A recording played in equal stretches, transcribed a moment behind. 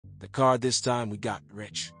The car this time we got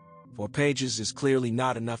rich. 4 pages is clearly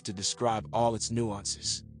not enough to describe all its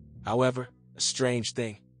nuances. However, a strange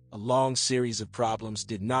thing, a long series of problems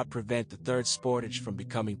did not prevent the third Sportage from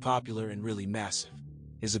becoming popular and really massive.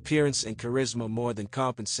 His appearance and charisma more than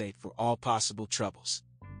compensate for all possible troubles.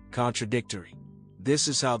 Contradictory. This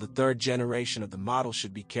is how the third generation of the model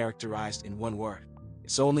should be characterized in one word.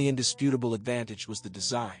 Its only indisputable advantage was the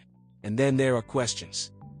design. And then there are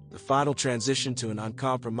questions. The final transition to an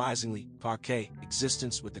uncompromisingly parquet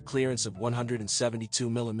existence with a clearance of 172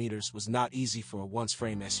 mm was not easy for a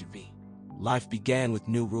once-frame SUV. Life began with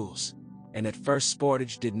new rules, and at first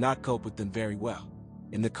Sportage did not cope with them very well.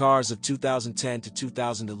 In the cars of 2010 to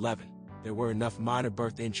 2011, there were enough minor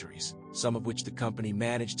birth injuries, some of which the company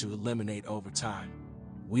managed to eliminate over time.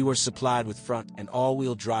 We were supplied with front and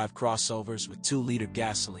all-wheel drive crossovers with 2-liter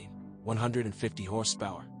gasoline, 150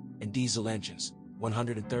 horsepower, and diesel engines,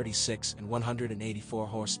 136 and 184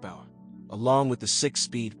 horsepower, along with the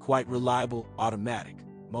 6-speed, quite reliable automatic,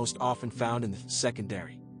 most often found in the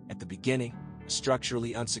secondary. At the beginning, a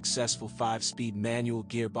structurally unsuccessful 5-speed manual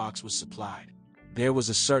gearbox was supplied. There was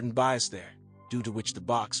a certain bias there, due to which the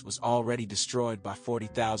box was already destroyed by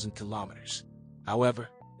 40,000 kilometers. However,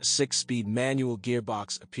 a 6-speed manual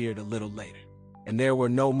gearbox appeared a little later, and there were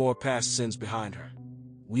no more past sins behind her.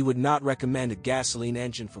 We would not recommend a gasoline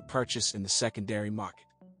engine for purchase in the secondary market.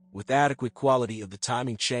 With adequate quality of the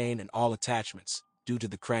timing chain and all attachments, due to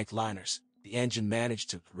the crank liners, the engine managed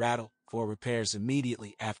to rattle for repairs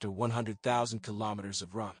immediately after 100,000 kilometers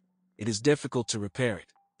of run. It is difficult to repair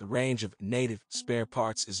it. The range of native spare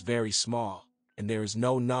parts is very small, and there is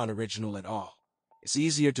no non-original at all. It's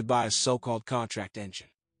easier to buy a so-called contract engine.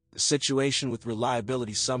 The situation with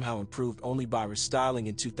reliability somehow improved only by restyling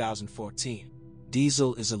in 2014.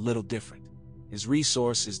 Diesel is a little different. His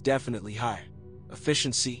resource is definitely higher.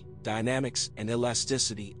 Efficiency, dynamics, and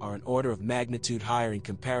elasticity are an order of magnitude higher in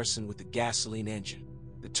comparison with the gasoline engine.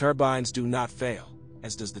 The turbines do not fail,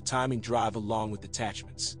 as does the timing drive along with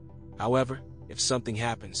attachments. However, if something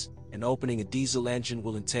happens, and opening a diesel engine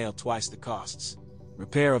will entail twice the costs.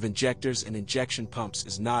 Repair of injectors and injection pumps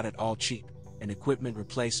is not at all cheap, and equipment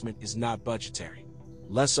replacement is not budgetary.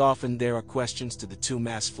 Less often there are questions to the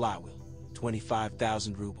 2-mass flywheel,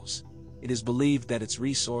 25,000 rubles. It is believed that its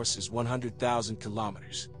resource is 100,000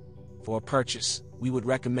 kilometers. For purchase, we would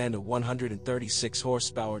recommend a 136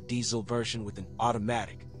 horsepower diesel version with an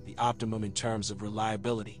automatic, the optimum in terms of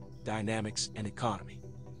reliability, dynamics, and economy.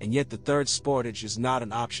 And yet the third Sportage is not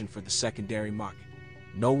an option for the secondary market.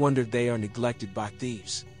 No wonder they are neglected by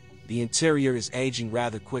thieves. The interior is aging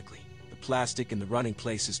rather quickly. The plastic in the running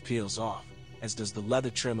places peels off, as does the leather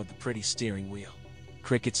trim of the pretty steering wheel.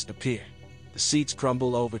 Crickets appear. The seats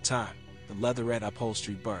crumble over time. The leatherette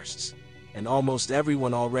upholstery bursts. And almost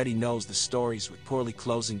everyone already knows the stories with poorly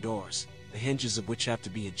closing doors, the hinges of which have to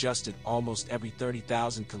be adjusted almost every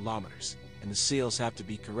 30,000 kilometers, and the seals have to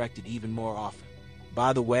be corrected even more often.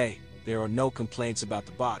 By the way, there are no complaints about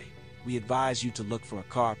the body. We advise you to look for a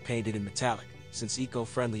car painted in metallic, since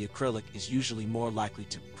eco-friendly acrylic is usually more likely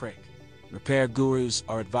to prick. Repair gurus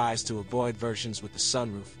are advised to avoid versions with the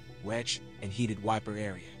sunroof, wedge, and heated wiper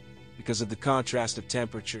area. Because of the contrast of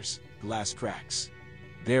temperatures, glass cracks.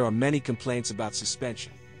 There are many complaints about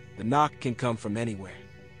suspension. The knock can come from anywhere.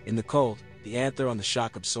 In the cold, the anther on the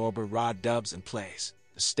shock absorber rod dubs and plays.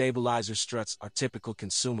 The stabilizer struts are typical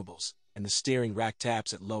consumables, and the steering rack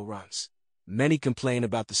taps at low runs. Many complain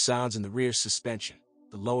about the sounds in the rear suspension.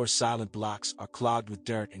 The lower silent blocks are clogged with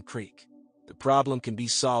dirt and creak. The problem can be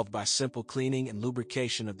solved by simple cleaning and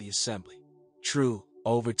lubrication of the assembly. True,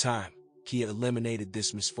 over time, Kia eliminated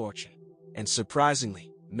this misfortune. And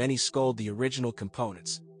surprisingly, many scold the original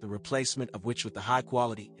components, the replacement of which with the high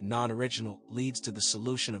quality and non-original leads to the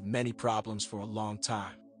solution of many problems for a long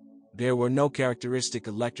time. There were no characteristic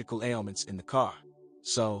electrical ailments in the car.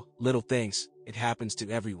 So, little things, it happens to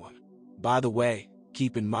everyone. By the way,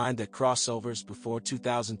 keep in mind that crossovers before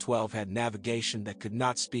 2012 had navigation that could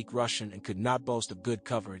not speak Russian and could not boast of good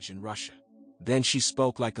coverage in Russia. Then she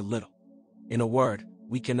spoke like a little. In a word,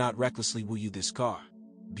 we cannot recklessly woo you this car.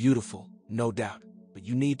 Beautiful, no doubt, but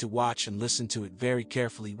you need to watch and listen to it very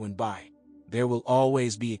carefully when buying. There will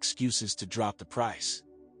always be excuses to drop the price.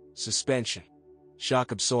 Suspension.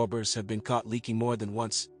 Shock absorbers have been caught leaking more than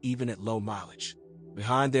once, even at low mileage.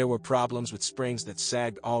 Behind there were problems with springs that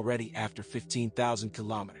sagged already after 15,000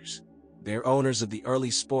 kilometers. Their owners of the early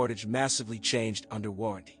Sportage massively changed under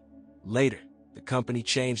warranty. Later, the company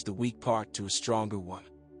changed the weak part to a stronger one.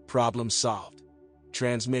 Problem solved.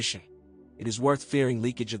 Transmission. It is worth fearing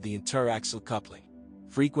leakage of the interaxle coupling.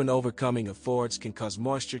 Frequent overcoming of Fords can cause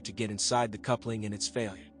moisture to get inside the coupling and its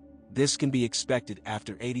failure. This can be expected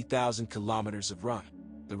after 80,000 kilometers of run.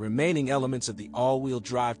 The remaining elements of the all-wheel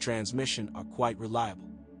drive transmission are quite reliable.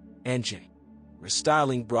 Engine.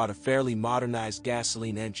 Restyling brought a fairly modernized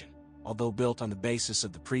gasoline engine, although built on the basis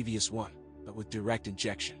of the previous one, but with direct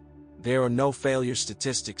injection. There are no failure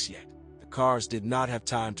statistics yet. The cars did not have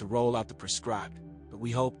time to roll out the prescribed, but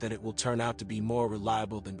we hope that it will turn out to be more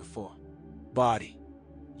reliable than before. Body.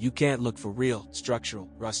 You can't look for real structural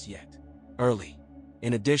rust yet. Early.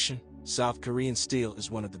 In addition, South Korean steel is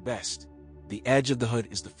one of the best. The edge of the hood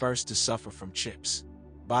is the first to suffer from chips.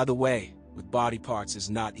 By the way, with body parts is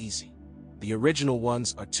not easy. The original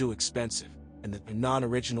ones are too expensive, and the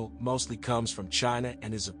non-original mostly comes from China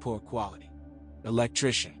and is of poor quality.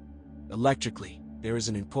 Electrician. Electrically, there is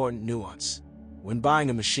an important nuance. When buying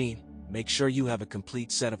a machine, make sure you have a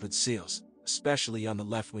complete set of its seals, especially on the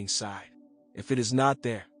left-wing side. If it is not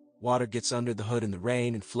there, water gets under the hood in the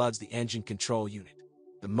rain and floods the engine control unit.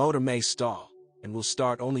 The motor may stall, and will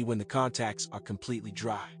start only when the contacts are completely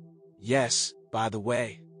dry. Yes, by the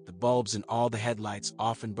way, the bulbs in all the headlights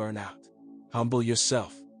often burn out. Humble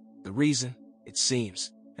yourself. The reason, it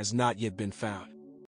seems, has not yet been found.